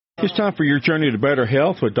It's time for your journey to better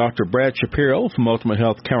health with Dr. Brad Shapiro from Ultimate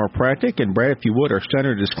Health Chiropractic. And Brad, if you would, our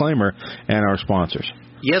standard disclaimer and our sponsors.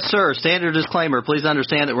 Yes, sir. Standard disclaimer. Please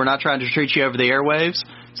understand that we're not trying to treat you over the airwaves.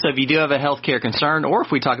 So if you do have a healthcare concern, or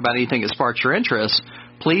if we talk about anything that sparks your interest,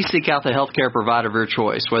 please seek out the healthcare provider of your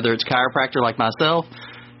choice, whether it's chiropractor like myself,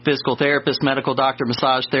 physical therapist, medical doctor,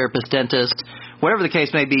 massage therapist, dentist, whatever the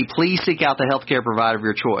case may be. Please seek out the healthcare provider of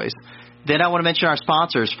your choice. Then I want to mention our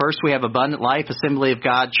sponsors. First, we have Abundant Life Assembly of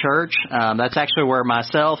God Church. That's actually where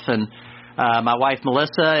myself and my wife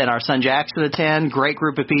Melissa and our son Jackson attend. Great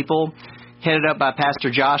group of people, headed up by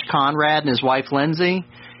Pastor Josh Conrad and his wife Lindsay.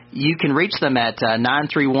 You can reach them at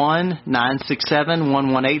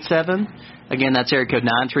 931-967-1187. Again, that's area code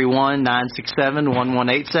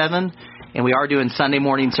 931-967-1187. And we are doing Sunday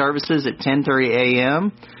morning services at 10:30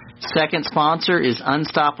 a.m. Second sponsor is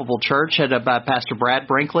Unstoppable Church, headed up by Pastor Brad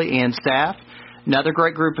Brinkley and staff. Another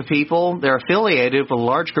great group of people. They're affiliated with a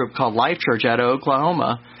large group called Life Church out of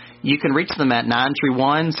Oklahoma. You can reach them at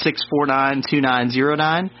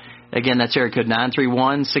 931-649-2909. Again, that's area code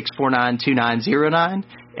 931-649-2909.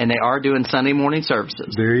 And they are doing Sunday morning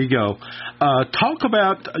services. There you go. Talk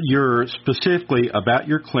about specifically about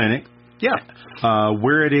your clinic. Yeah.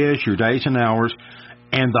 Where it is, your days and hours,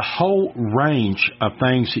 and the whole range of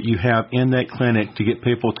things that you have in that clinic to get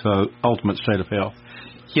people to ultimate state of health.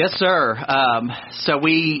 Yes, sir. So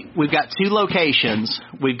we've got two locations.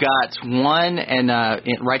 We've got one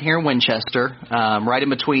right here in Winchester, right in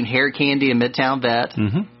between Hair Candy and Midtown Vet.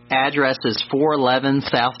 Mm-hmm. Address is 411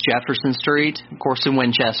 South Jefferson Street, of course, in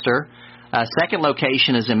Winchester. Second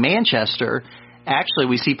location is in Manchester. Actually,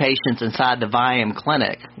 we see patients inside the Viam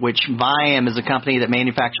Clinic, which Viam is a company that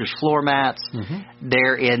manufactures floor mats. Mm-hmm.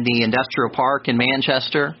 They're in the Industrial Park in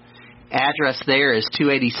Manchester. Address there is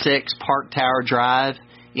 286 Park Tower Drive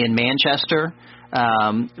in Manchester.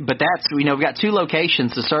 But we've got two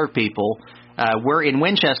locations to serve people. We're in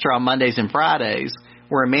Winchester on Mondays and Fridays.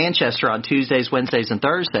 We're in Manchester on Tuesdays, Wednesdays, and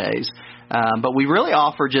Thursdays. But we really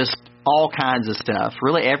offer just all kinds of stuff,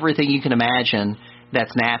 really everything you can imagine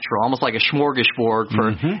that's natural, almost like a smorgasbord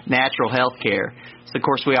for natural health care. So, of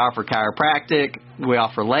course, we offer chiropractic, we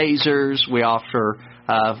offer lasers, we offer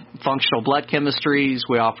functional blood chemistries,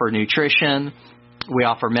 we offer nutrition, we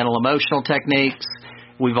offer mental emotional techniques.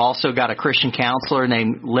 We've also got a Christian counselor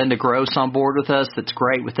named Linda Gross on board with us that's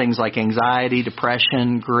great with things like anxiety,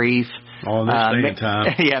 depression, grief. All this day and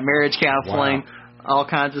time. Yeah, marriage counseling, all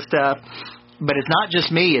kinds of stuff. But it's not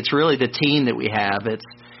just me. It's really the team that we have.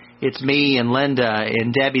 It's me and Linda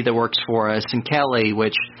and Debbie that works for us, and Kelly,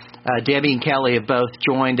 which Debbie and Kelly have both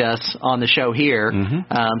joined us on the show here. Mm-hmm.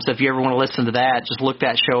 So if you ever want to listen to that, just look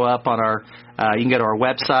that show up on our you can go to our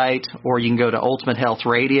website, or you can go to Ultimate Health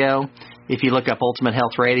Radio. If you look up Ultimate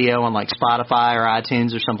Health Radio on like Spotify or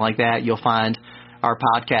iTunes or something like that, you'll find our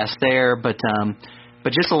podcast there. But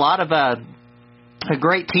just a lot of a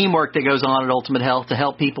great teamwork that goes on at Ultimate Health to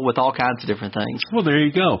help people with all kinds of different things. Well, there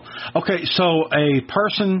you go. Okay, so a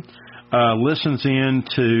person listens in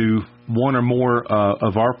to one or more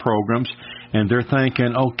of our programs, and they're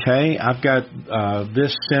thinking, okay, I've got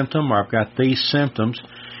this symptom, or I've got these symptoms,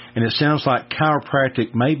 and it sounds like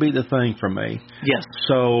chiropractic may be the thing for me. Yes.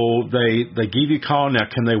 So they give you a call. Now,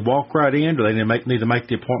 can they walk right in? Do they need to make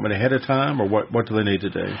the appointment ahead of time, or what do they need to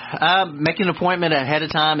do? Making an appointment ahead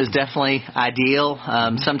of time is definitely ideal.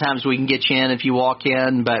 Sometimes we can get you in if you walk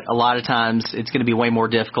in, but a lot of times it's going to be way more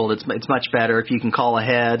difficult. It's much better if you can call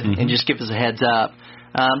ahead and just give us a heads up.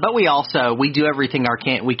 But we do everything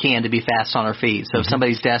we can to be fast on our feet. So if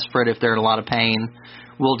somebody's desperate, if they're in a lot of pain,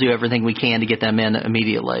 we'll do everything we can to get them in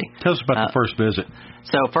immediately. Tell us about the first visit.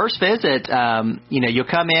 So first visit, you'll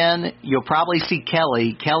come in, you'll probably see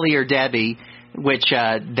Kelly or Debbie, which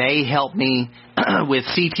they help me with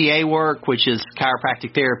CTA work, which is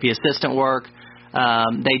chiropractic therapy assistant work.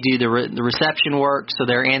 They do the reception work, so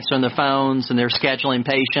they're answering the phones and they're scheduling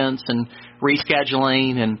patients and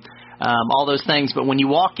rescheduling and all those things. But when you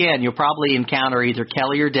walk in, you'll probably encounter either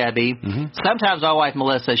Kelly or Debbie. Mm-hmm. Sometimes my wife,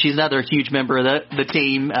 Melissa, she's another huge member of the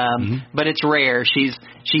team, but it's rare. She's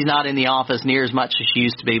not in the office near as much as she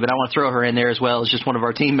used to be, but I want to throw her in there as well as just one of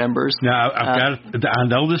our team members. Now, I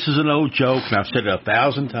know this is an old joke, and I've said it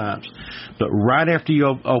 1,000 times, but right after you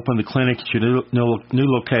open the clinic at your new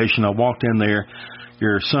location, I walked in there.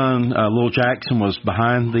 Your son, Lil Jackson, was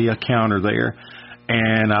behind the counter there.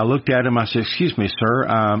 And I looked at him. I said, "Excuse me, sir.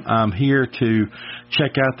 I'm here to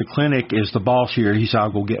check out the clinic. Is the boss here?" He said,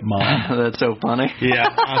 "I'll go get Mom." That's so funny. Yeah,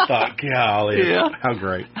 I thought, golly, how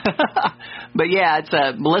great. But yeah, it's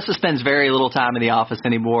Melissa spends very little time in the office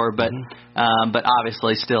anymore, but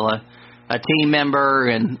obviously still a team member,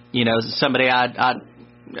 and somebody I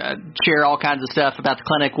share all kinds of stuff about the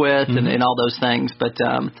clinic with and all those things.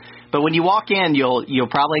 But when you walk in, you'll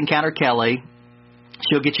probably encounter Kelly.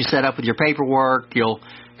 She'll get you set up with your paperwork. You'll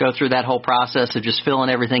go through that whole process of just filling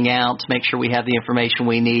everything out to make sure we have the information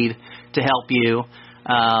we need to help you.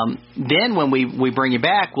 Then when we bring you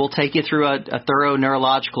back, we'll take you through a thorough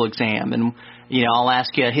neurological exam, and I'll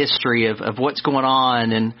ask you a history of what's going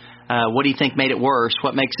on and what do you think made it worse,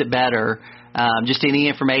 what makes it better, just any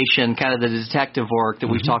information, kind of the detective work that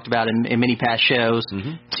we've talked about in many past shows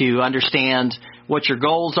to understand what your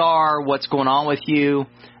goals are, what's going on with you,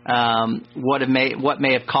 what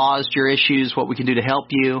may have caused your issues, what we can do to help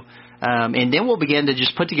you. And then we'll begin to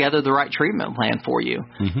just put together the right treatment plan for you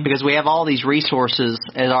because we have all these resources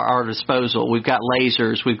at our disposal. We've got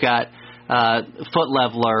lasers. We've got foot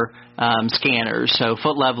leveler scanners. So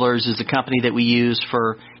Foot Levelers is a company that we use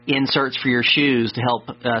for inserts for your shoes to help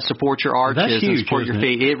support your arches and support your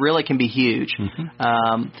feet. It really can be huge.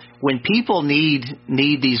 When people need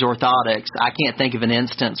these orthotics, I can't think of an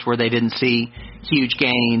instance where they didn't see huge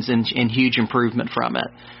gains and huge improvement from it.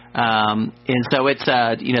 And so it's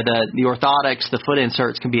the orthotics, the foot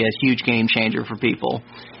inserts can be a huge game changer for people.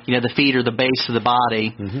 The feet are the base of the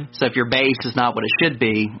body. So if your base is not what it should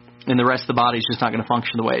be, then the rest of the body is just not going to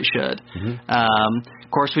function the way it should.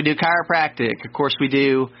 Of course, we do chiropractic. Of course, we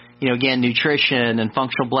do again nutrition and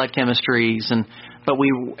functional blood chemistries. But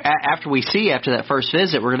after that first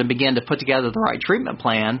visit, we're going to begin to put together the right treatment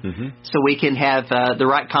plan so we can have the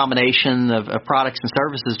right combination of products and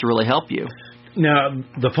services to really help you. Now,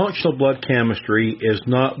 the functional blood chemistry is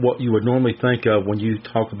not what you would normally think of when you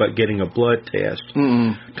talk about getting a blood test.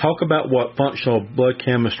 Talk about what functional blood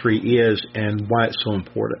chemistry is and why it's so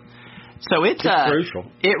important. So it's crucial.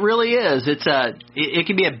 It really is. It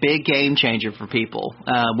can be a big game changer for people.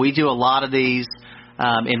 We do a lot of these.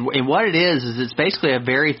 And what it is it's basically a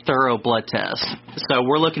very thorough blood test. So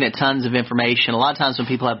we're looking at tons of information. A lot of times when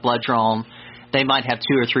people have blood drawn, they might have 2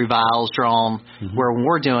 or 3 vials drawn, where when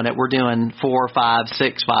we're doing it, we're doing 4, 5,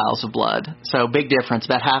 6 vials of blood. So big difference,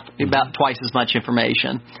 about twice as much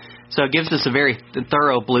information. So it gives us a very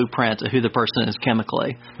thorough blueprint of who the person is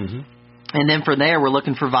chemically. And then from there, we're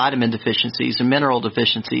looking for vitamin deficiencies and mineral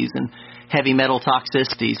deficiencies and heavy metal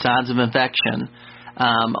toxicity, signs of infection.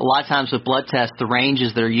 A lot of times with blood tests, the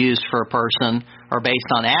ranges that are used for a person are based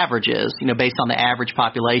on averages, based on the average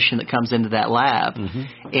population that comes into that lab.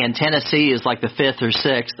 And Tennessee is like the 5th or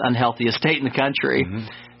 6th unhealthiest state in the country.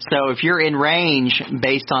 So if you're in range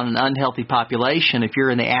based on an unhealthy population, if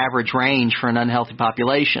you're in the average range for an unhealthy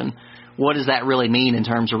population, what does that really mean in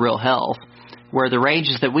terms of real health? Where the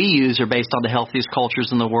ranges that we use are based on the healthiest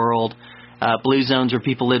cultures in the world. Blue zones where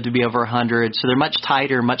people live to be over 100, so they're much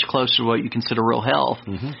tighter, much closer to what you consider real health.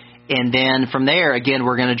 And then from there, again,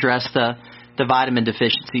 we're going to address the vitamin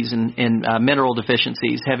deficiencies and mineral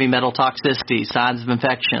deficiencies, heavy metal toxicity, signs of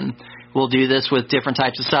infection. We'll do this with different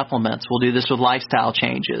types of supplements. We'll do this with lifestyle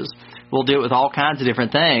changes. We'll do it with all kinds of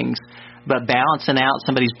different things. But balancing out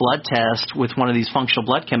somebody's blood test with one of these functional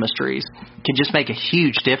blood chemistries can just make a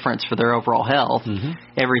huge difference for their overall health.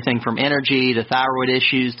 Everything from energy to thyroid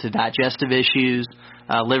issues to digestive issues,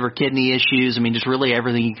 liver, kidney issues. I mean, just really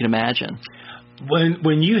everything you can imagine.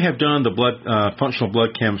 When you have done the functional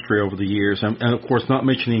blood chemistry over the years, and of course not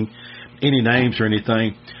mentioning any names or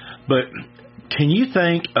anything, but can you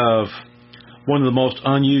think of one of the most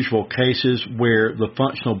unusual cases where the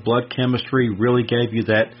functional blood chemistry really gave you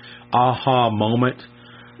that aha moment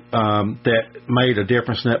that made a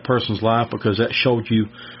difference in that person's life because that showed you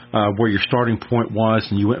where your starting point was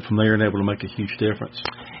and you went from there and able to make a huge difference?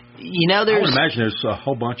 I would imagine there's a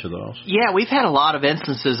whole bunch of those. Yeah, we've had a lot of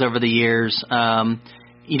instances over the years. One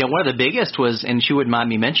of the biggest was, and she wouldn't mind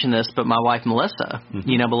me mentioning this, but my wife, Melissa.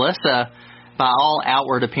 Melissa, by all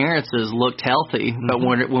outward appearances, looked healthy. But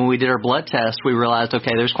when we did our blood test, we realized,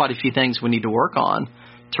 okay, there's quite a few things we need to work on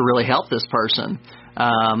to really help this person.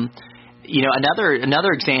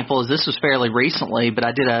 Another example is this was fairly recently, but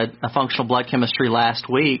I did a functional blood chemistry last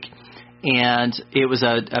week, and it was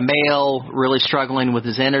a male really struggling with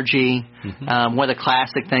his energy. One of the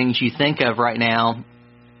classic things you think of right now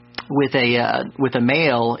with a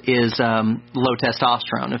male is low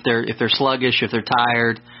testosterone. If they're sluggish, if they're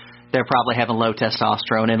tired, they're probably having low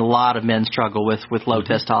testosterone, and a lot of men struggle with low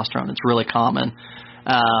testosterone. It's really common.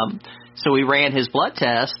 So we ran his blood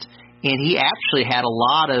test, and he actually had a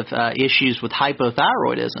lot of issues with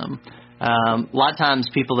hypothyroidism. A lot of times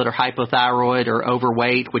people that are hypothyroid are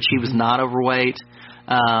overweight, which he was not overweight.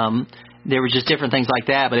 There were just different things like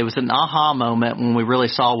that, but it was an aha moment when we really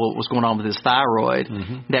saw what was going on with his thyroid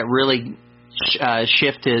that really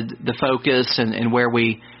shifted the focus and where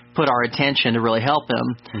we put our attention to really help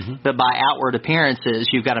him. But by outward appearances,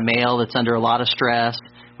 you've got a male that's under a lot of stress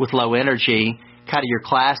with low energy. Kind of your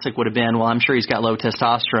classic would have been, well, I'm sure he's got low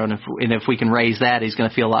testosterone, and if we can raise that, he's going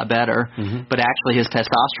to feel a lot better. But actually, his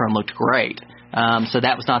testosterone looked great. So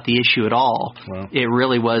that was not the issue at all. Wow. It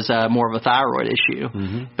really was more of a thyroid issue.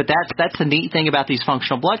 But that's the neat thing about these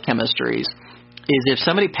functional blood chemistries, is if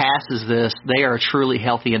somebody passes this, they are a truly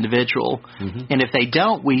healthy individual. And if they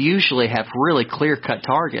don't, we usually have really clear-cut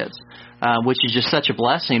targets, which is just such a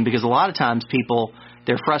blessing, because a lot of times people,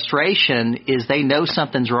 their frustration is they know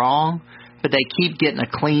something's wrong, but they keep getting a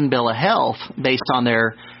clean bill of health based on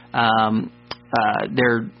their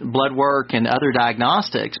blood work and other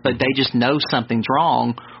diagnostics, but they just know something's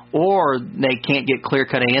wrong, or they can't get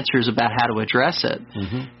clear-cut answers about how to address it.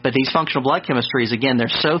 But these functional blood chemistries, again, they're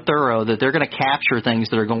so thorough that they're going to capture things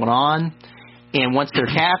that are going on, and once they're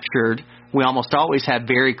captured, we almost always have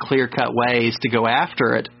very clear-cut ways to go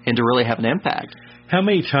after it and to really have an impact. How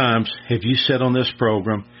many times have you said on this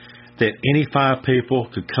program that any 5 people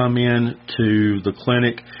could come in to the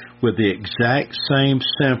clinic with the exact same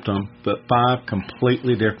symptom, but 5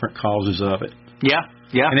 completely different causes of it? Yeah.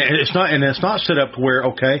 And it's not set up to where,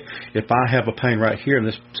 okay, if I have a pain right here in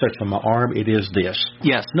this section of my arm, it is this.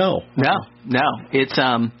 Yes. No.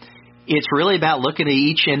 It's really about looking at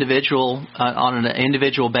each individual on an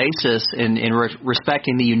individual basis and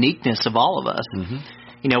respecting the uniqueness of all of us.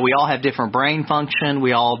 You know, we all have different brain function.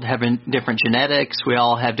 We all have different genetics. We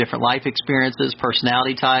all have different life experiences,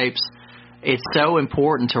 personality types. It's so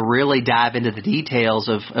important to really dive into the details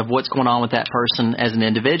of what's going on with that person as an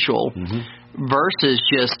individual versus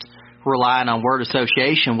just relying on word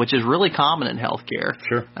association, which is really common in healthcare.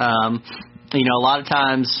 Sure. You know, a lot of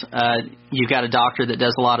times you've got a doctor that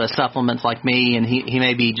does a lot of supplements like me, and he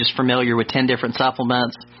may be just familiar with 10 different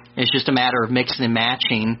supplements. It's just a matter of mixing and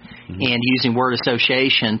matching and using word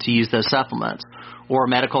association to use those supplements. Or a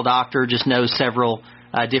medical doctor just knows several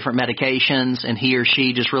different medications, and he or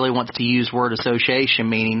she just really wants to use word association,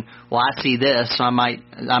 meaning, well, I see this, so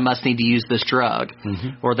I must need to use this drug.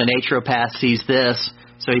 Or the naturopath sees this,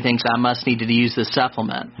 so he thinks I must need to use this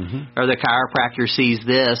supplement. Or the chiropractor sees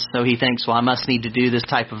this, so he thinks, well, I must need to do this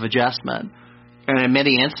type of adjustment. And in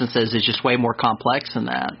many instances, it's just way more complex than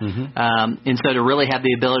that. And so to really have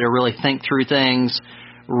the ability to really think through things,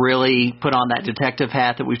 really put on that detective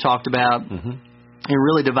hat that we've talked about, and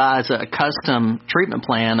really devise a custom treatment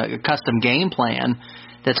plan, a custom game plan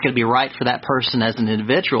that's going to be right for that person as an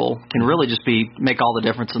individual can really just make all the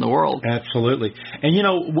difference in the world. Absolutely. And, you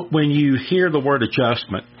know, when you hear the word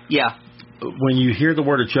adjustment, when you hear the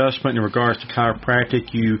word adjustment in regards to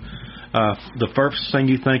chiropractic, the first thing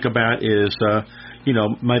you think about is, you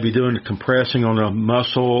know, maybe doing compressing on a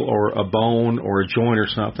muscle or a bone or a joint or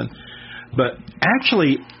something. But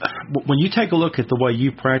actually, when you take a look at the way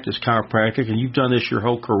you practice chiropractic, and you've done this your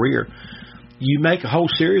whole career, you make a whole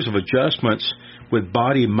series of adjustments with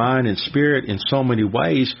body, mind, and spirit in so many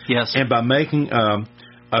ways. Yes. And by making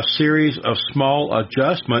a series of small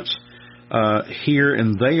adjustments here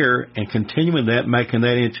and there and continuing that, making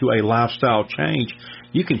that into a lifestyle change,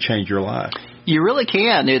 you can change your life. You really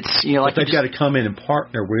can. It's, you know, like but they've got to come in and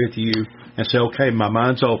partner with you and say, okay, my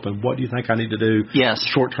mind's open. What do you think I need to do? Yes.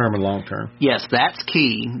 Short term and long term. Yes, that's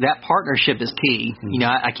key. That partnership is key. You know,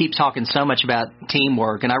 I keep talking so much about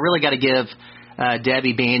teamwork, and I really got to give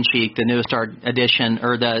Debbie Bancheek, the newest addition,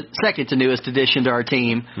 or the second to newest addition to our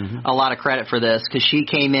team, a lot of credit for this, because she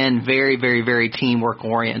came in very, very, very teamwork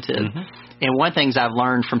oriented. And one of the things I've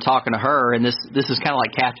learned from talking to her, and this is kind of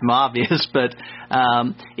like Captain Obvious, but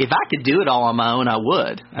if I could do it all on my own, I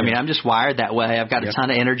would. I mean, I'm just wired that way. I've got a ton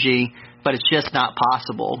of energy, but it's just not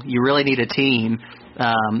possible. You really need a team.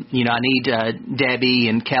 You know, I need Debbie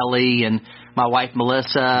and Kelly and my wife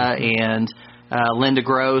Melissa and Linda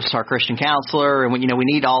Gross, our Christian counselor, and we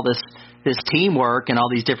need all this teamwork and all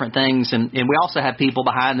these different things, and we also have people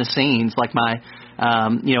behind the scenes like my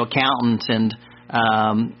accountant and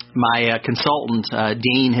my consultant.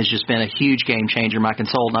 Dean has just been a huge game changer. My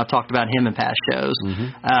consultant, I've talked about him in past shows.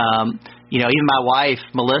 Even my wife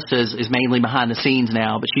Melissa is mainly behind the scenes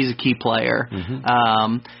now, but she's a key player.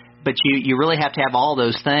 But you really have to have all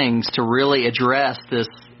those things to really address this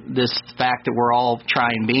fact that we're all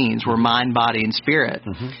triune beings. We're mind, body, and spirit.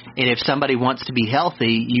 And if somebody wants to be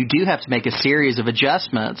healthy, you do have to make a series of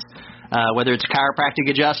adjustments, whether it's chiropractic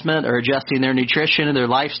adjustment or adjusting their nutrition and their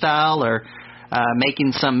lifestyle, or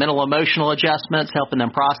making some mental emotional adjustments, helping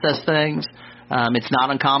them process things. It's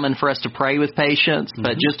not uncommon for us to pray with patients,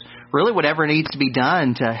 but just really whatever needs to be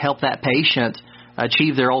done to help that patient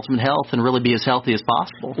achieve their ultimate health and really be as healthy as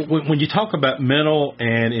possible. When you talk about mental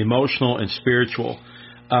and emotional and spiritual,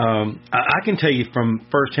 I can tell you from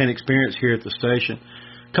firsthand experience here at the station,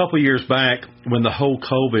 a couple of years back when the whole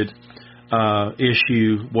COVID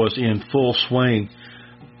issue was in full swing,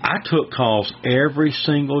 I took calls every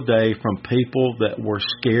single day from people that were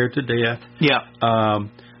scared to death. Yeah.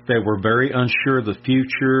 They were very unsure of the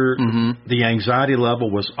future. Mm-hmm. The anxiety level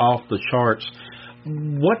was off the charts.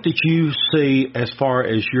 What did you see as far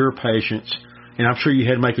as your patients? And I'm sure you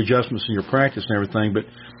had to make adjustments in your practice and everything, but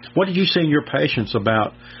what did you see in your patients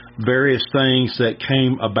about various things that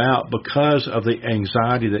came about because of the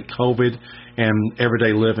anxiety that COVID and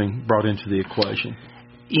everyday living brought into the equation?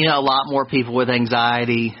 You know, a lot more people with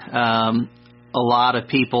anxiety, a lot of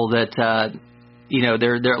people that,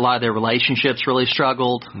 a lot of their relationships really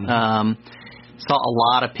struggled. Mm-hmm. Saw a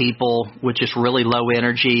lot of people with just really low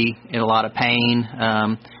energy and a lot of pain.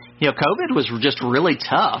 COVID was just really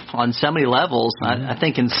tough on so many levels. Mm-hmm. I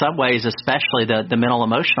think in some ways, especially the mental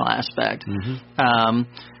emotional aspect. Mm-hmm.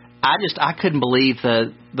 I couldn't believe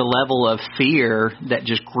the level of fear that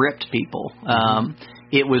just gripped people. Mm-hmm.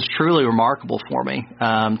 It was truly remarkable for me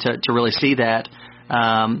to really see that.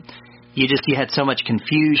 You had so much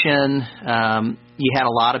confusion. You had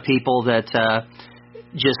a lot of people that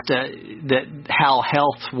that how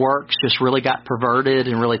health works just really got perverted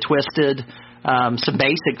and really twisted. Some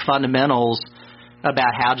basic fundamentals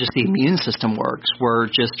about how just the immune system works were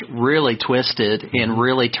just really twisted and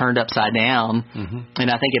really turned upside down. Mm-hmm.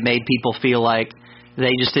 And I think it made people feel like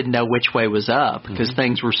they just didn't know which way was up because mm-hmm.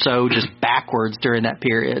 things were so just backwards during that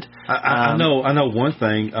period. I know one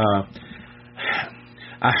thing.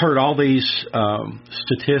 I heard all these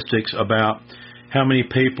statistics about how many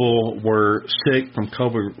people were sick from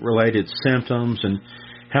COVID-related symptoms and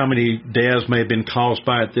how many deaths may have been caused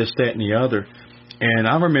by it, this, that, and the other. And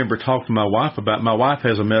I remember talking to my wife about, my wife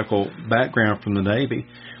has a medical background from the Navy,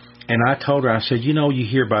 and I told her, I said, you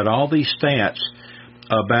hear about all these stats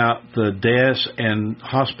about the deaths and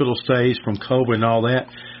hospital stays from COVID and all that,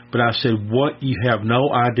 but I said, what you have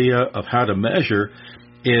no idea of how to measure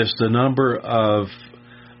is the number of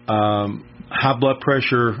high blood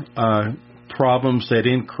pressure problems that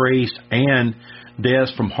increased and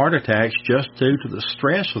deaths from heart attacks just due to the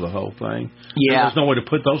stress of the whole thing. Yeah. There's no way to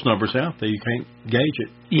put those numbers out there. You can't gauge it.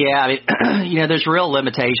 Yeah, I mean, there's real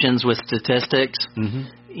limitations with statistics.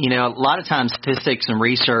 Mm-hmm. A lot of times statistics and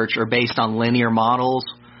research are based on linear models.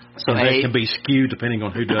 So and they can be skewed depending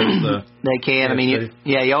on who does the... They can. I mean,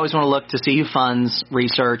 you always want to look to see who funds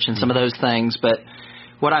research and some of those things, but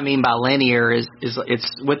what I mean by linear is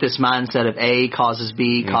it's with this mindset of A causes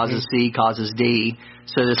B, causes C, causes D.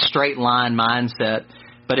 So this straight line mindset.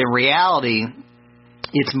 But in reality,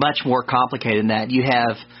 it's much more complicated than that. You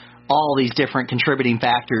have all these different contributing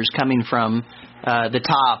factors coming from the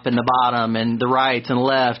top and the bottom and the right and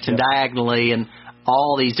left and diagonally, and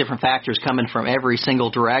all these different factors coming from every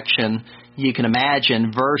single direction you can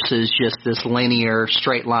imagine versus just this linear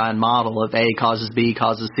straight line model of A causes B,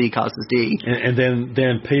 causes C, causes D. And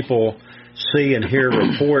then people see and hear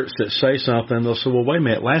reports that say something, they'll say, well, wait a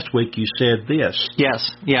minute, last week you said this. Yes,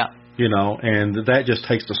 yeah. And that just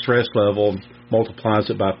takes the stress level and multiplies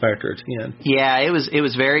it by a factor of 10. Yeah, it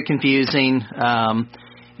was very confusing.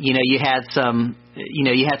 You had some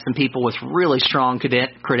people with really strong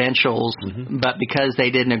credentials, but because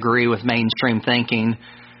they didn't agree with mainstream thinking,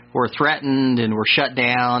 were threatened and were shut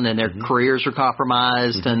down, and their careers were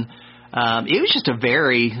compromised, and it was just a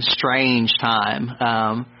very strange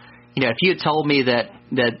time. If you had told me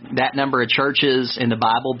that number of churches in the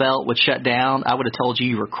Bible Belt would shut down, I would have told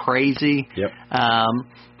you were crazy. Yep.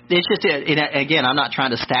 It's just, again, I'm not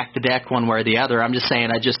trying to stack the deck one way or the other. I'm just saying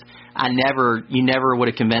you never would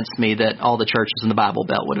have convinced me that all the churches in the Bible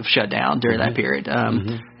Belt would have shut down during that period.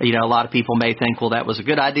 A lot of people may think, well, that was a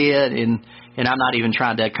good idea, and I'm not even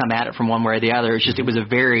trying to come at it from one way or the other. It's just it was a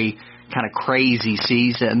very kind of crazy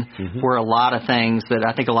season where a lot of things that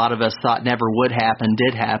I think a lot of us thought never would happen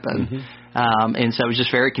did happen. And so it was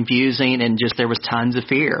just very confusing, and just there was tons of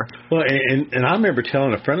fear. Well, and I remember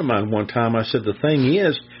telling a friend of mine one time, I said, the thing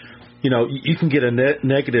is, you can get a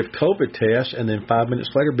negative COVID test and then 5 minutes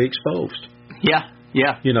later be exposed. Yeah.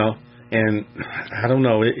 And I don't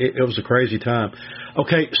know, it was a crazy time.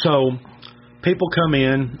 Okay, so people come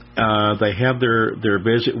in, they have their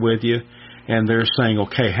visit with you, and they're saying,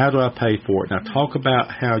 okay, how do I pay for it? Now talk about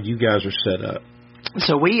how you guys are set up.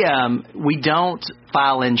 So we don't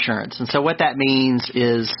file insurance, and so what that means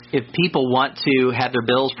is if people want to have their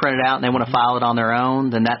bills printed out and they want to file it on their own,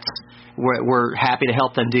 then we're happy to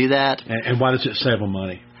help them do that. And why does it save them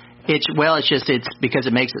money? It's because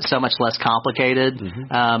it makes it so much less complicated.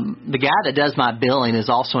 The guy that does my billing is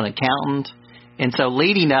also an accountant, And so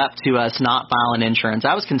leading up to us not filing insurance,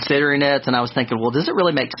 I was considering it, and I was thinking, well, does it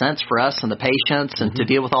really make sense for us and the patients and to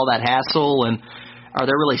deal with all that hassle, and are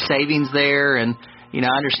there really savings there? And,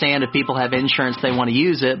 I understand if people have insurance, they want to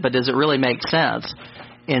use it, but does it really make sense?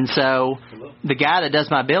 And so the guy that does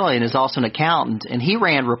my billing is also an accountant, and he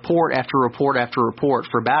ran report after report after report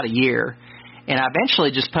for about a year. And I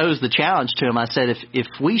eventually just posed the challenge to him. I said, if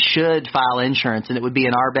we should file insurance and it would be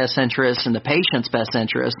in our best interest and the patient's best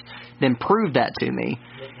interest, then prove that to me.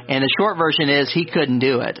 And the short version is he couldn't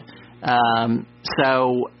do it.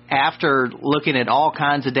 So after looking at all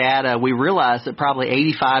kinds of data, we realized that probably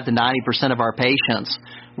 85 to 90% of our patients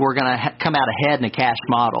were going to come out ahead in a cash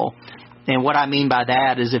model. And what I mean by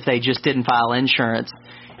that is if they just didn't file insurance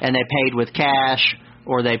and they paid with cash,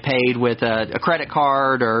 or they paid with a credit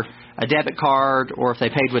card or a debit card, or if they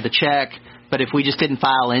paid with a check. But if we just didn't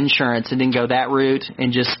file insurance and didn't go that route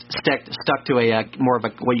and just stuck to a more of a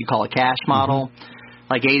what you call a cash model,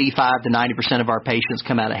 like 85 to 90% of our patients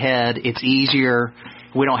come out ahead. It's easier.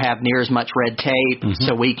 We don't have near as much red tape,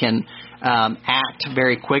 so we can act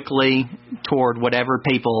very quickly toward whatever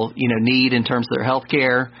people need in terms of their health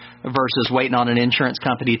care versus waiting on an insurance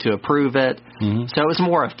company to approve it. So it was a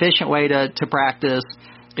more efficient way to practice.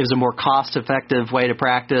 It was a more cost-effective way to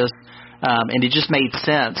practice, and it just made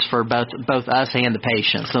sense for both us and the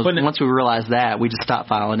patient. So once we realized that, we just stopped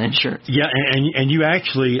filing insurance. Yeah, and you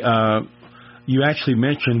actually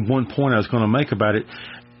mentioned one point I was going to make about it.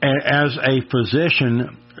 As a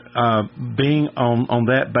physician, being on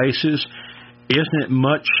that basis, isn't it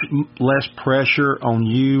much less pressure on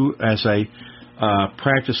you as a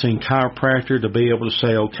practicing chiropractor to be able to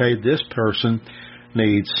say, okay, this person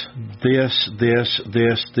needs this,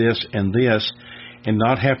 and this, and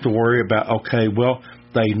not have to worry about, okay, well,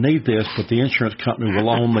 they need this, but the insurance company will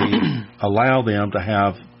only allow them to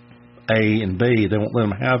have A and B. They won't let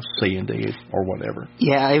them have C and D or whatever.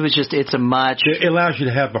 Yeah, it's a much... It allows you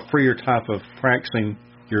to have a freer type of practicing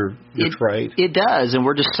your trade. It does, and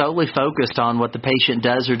we're just solely focused on what the patient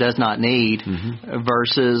does or does not need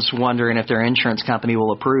versus wondering if their insurance company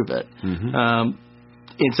will approve it. And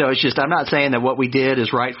so it's just, I'm not saying that what we did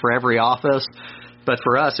is right for every office, but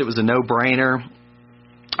for us it was a no-brainer.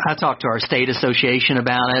 I talked to our state association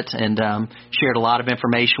about it and shared a lot of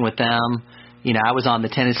information with them. I was on the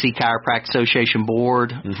Tennessee Chiropractic Association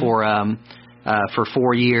board for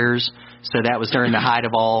 4 years, so that was during the height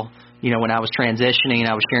of all, when I was transitioning,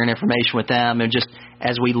 I was sharing information with them. And just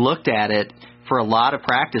as we looked at it, for a lot of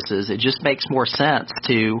practices, it just makes more sense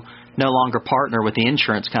to no longer partner with the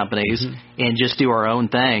insurance companies and just do our own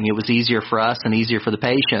thing. It was easier for us and easier for the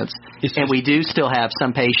patients. And we do still have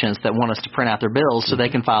some patients that want us to print out their bills so they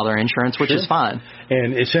can file their insurance, which is fine.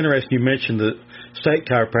 And it's interesting you mentioned the State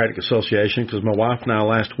Chiropractic Association, because my wife and I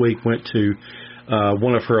last week went to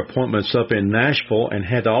one of her appointments up in Nashville and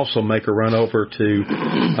had to also make a run over to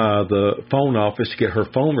the phone office to get her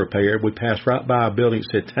phone repaired. We passed right by a building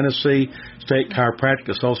that said Tennessee State Chiropractic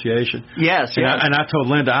Association. Yes, and I told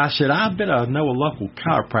Linda, I said, I bet I know a local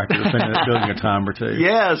chiropractor that's been in that building a time or two.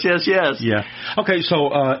 Yes. Yeah. Okay,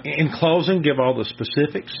 so in closing, give all the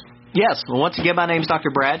specifics. Yes. Well, once again, my name is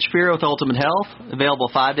Dr. Brad Shapiro with Ultimate Health, available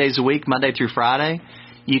 5 days a week, Monday through Friday.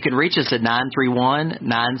 You can reach us at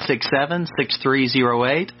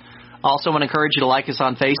 931-967-6308. Also, I want to encourage you to like us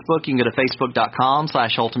on Facebook. You can go to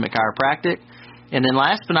facebook.com/Ultimate Chiropractic. And then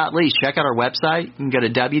last but not least, check out our website. You can go to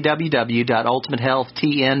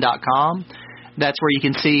www.ultimatehealthtn.com. That's where you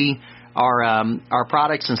can see our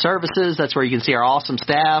products and services. That's where you can see our awesome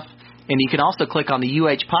staff. And you can also click on the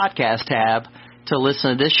UH Podcast tab to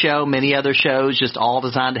listen to this show, many other shows, just all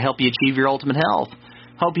designed to help you achieve your ultimate health.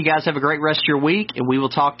 Hope you guys have a great rest of your week, and we will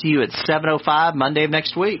talk to you at 7:05 Monday of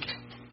next week.